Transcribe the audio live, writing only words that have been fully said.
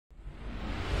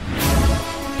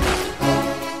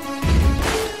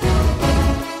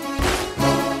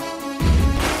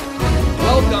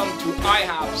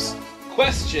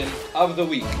Question of the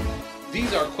week.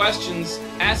 These are questions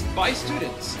asked by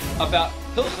students about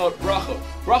Hilchot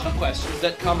bracha questions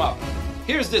that come up.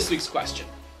 Here's this week's question.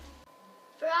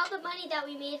 For all the money that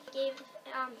we gave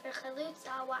for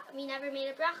chalutza, we never made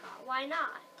a bracha. Why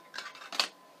not?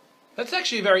 That's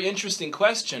actually a very interesting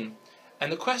question,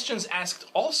 and the question's asked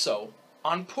also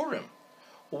on Purim.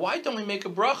 Why don't we make a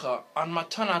bracha on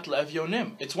Matanat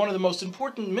Le'Evyonim? It's one of the most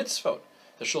important mitzvot.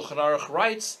 The Shulchan Aruch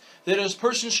writes that a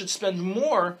person should spend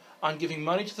more on giving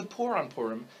money to the poor on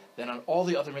Purim than on all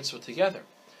the other mitzvot together.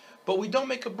 But we don't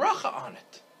make a bracha on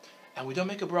it, and we don't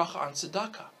make a bracha on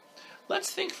tzedakah.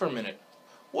 Let's think for a minute.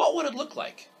 What would it look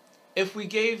like if we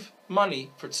gave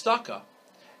money for tzedakah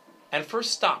and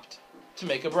first stopped to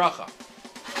make a bracha?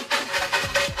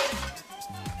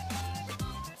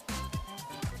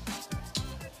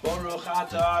 Baruch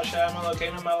atah Hashem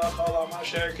Elokeinu melech haolam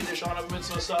asher kiddushanu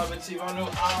b'mitzvosav v'tzivanu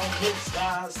al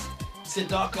mitzvahs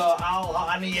tzedakah al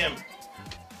ha'aniyim.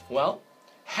 Well,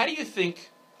 how do you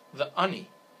think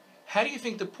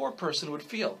the poor person would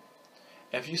feel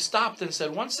if you stopped and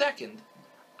said, 1 second,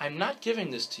 I'm not giving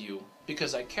this to you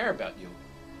because I care about you,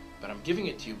 but I'm giving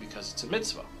it to you because it's a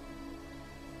mitzvah?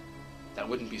 That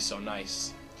wouldn't be so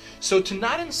nice. So to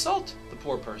not insult the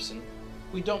poor person,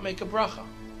 we don't make a bracha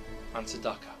on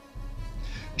tzedakah.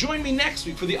 Join me next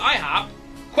week for the IHOP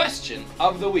Question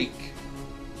of the Week.